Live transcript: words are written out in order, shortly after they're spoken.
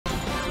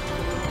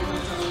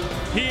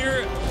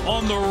Here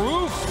on the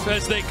roof,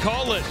 as they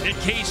call it, at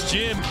Case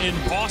Gym in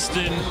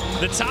Boston.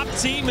 The top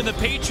team in the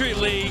Patriot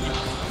League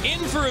in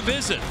for a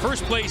visit.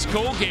 First place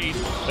Colgate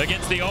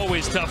against the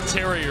always tough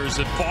Terriers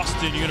at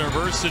Boston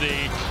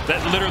University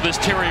that litter this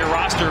Terrier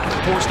roster,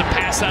 forced to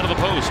pass out of the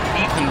post.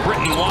 Ethan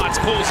Brittany Watts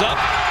pulls up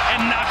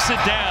and knocks it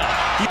down.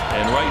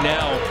 And right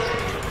now,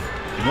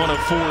 1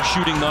 of 4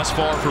 shooting thus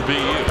far for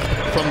BU.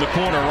 From the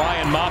corner,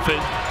 Ryan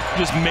Moffitt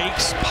just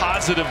makes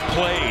positive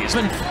plays.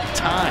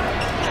 Time.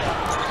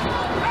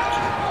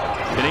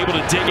 Been able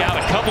to dig out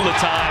a couple of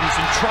times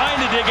and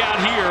trying to dig out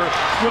here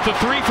with a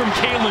 3 from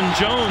Kalen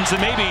Jones, and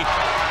maybe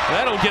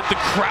that'll get the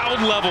crowd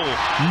level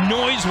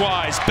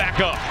noise-wise back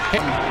up.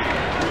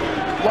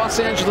 Los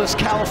Angeles,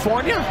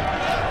 California.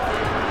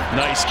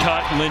 Nice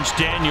cut, Lynch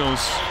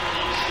Daniels.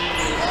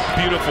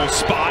 Beautiful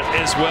spot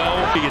as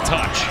well. Be a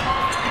touch.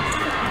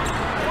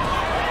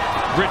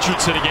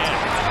 Richardson again.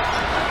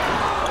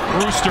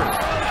 Brewster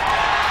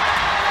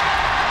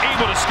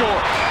able to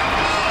score.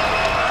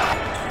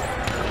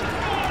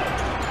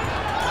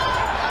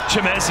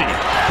 Chemezi,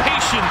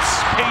 patience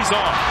pays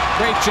off.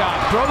 Great job.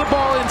 Throw the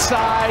ball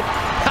inside.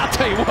 I'll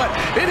tell you what,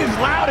 it is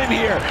loud in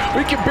here.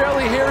 We can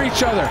barely hear each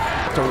other.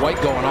 After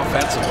White going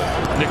offensively.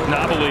 Nick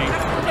Nobili,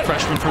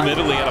 freshman from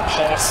Italy, out of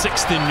Paul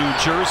Sexton, New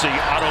Jersey.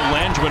 Otto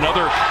Landry,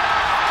 another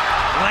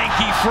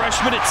lanky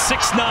freshman at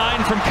 6'9"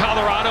 from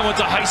Colorado, went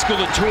to high school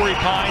at Torrey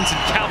Pines in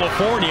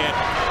California.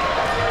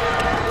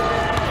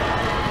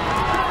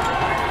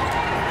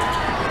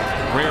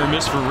 Rare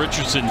miss for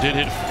Richardson, did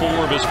hit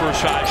 4 of his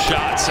first 5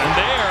 shots, and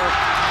there,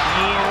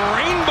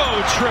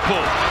 rainbow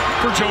triple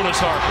for Jonas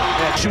Harper.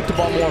 Yeah, shoot the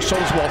ball more, so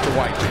is Walter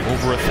White.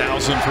 Over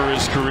 1,000 for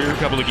his career a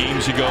couple of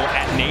games ago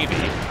at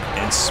Navy.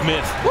 And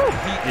Smith, he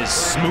is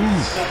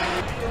smooth.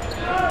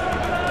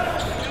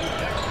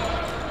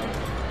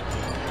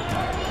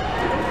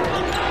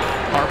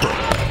 Harper.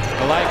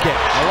 I like it,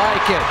 I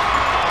like it.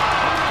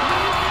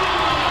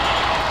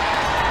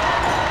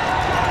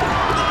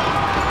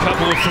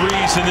 Couple of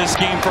threes in this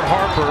game for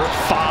Harper.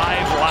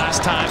 5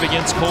 last time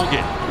against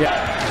Colgate. Yeah.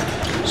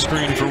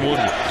 Screen for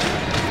Woodward.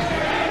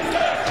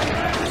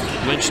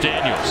 Lynch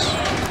Daniels.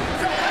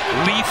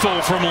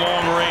 Lethal from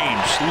long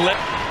range.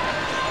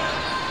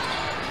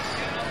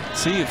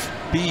 See if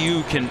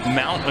BU can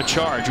mount a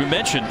charge. We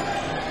mentioned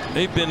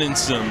they've been in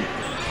some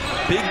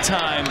big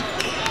time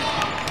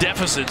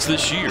deficits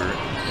this year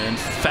and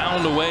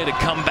found a way to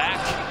come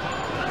back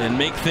and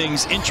make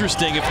things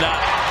interesting, if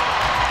not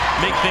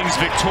make things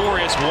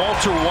victorious.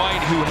 Walter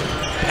White, who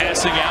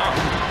passing out.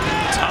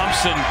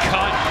 Thompson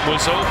cut,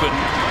 was open,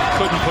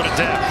 couldn't put it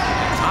down.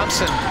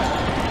 Thompson,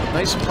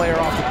 nice player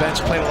off the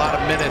bench, played a lot of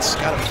minutes,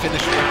 got to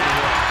finish it.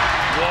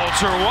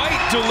 Walter White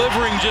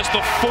delivering just the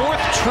 4th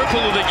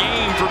triple of the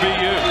game for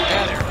BU.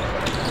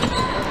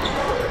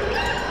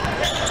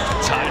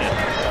 Tied it.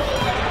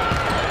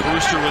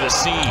 Brewster with a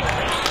seam.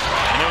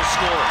 No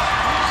score.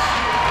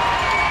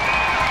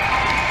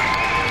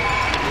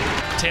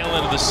 Tail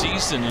end of the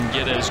season and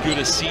get as good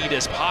a seed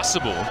as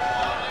possible,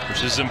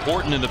 which is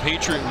important in the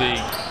Patriot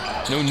League.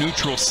 No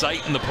neutral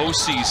site in the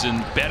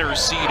postseason. Better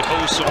seed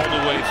hosts all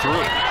the way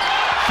through.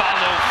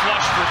 Follow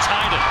flush for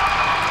Titan.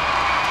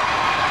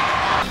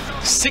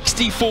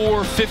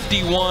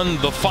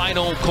 64-51 the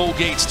final.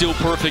 Colgate still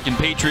perfect in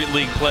Patriot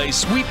League play,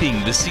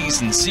 sweeping the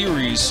season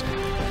series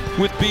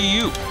with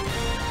BU.